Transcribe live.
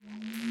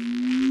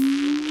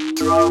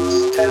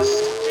drums,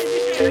 test.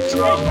 Kick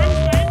drum.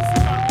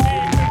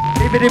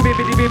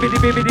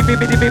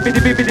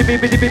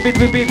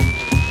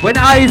 When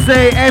I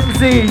say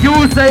MC,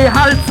 you say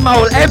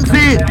Halzmaul.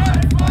 MC,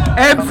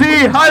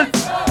 Halzmaul.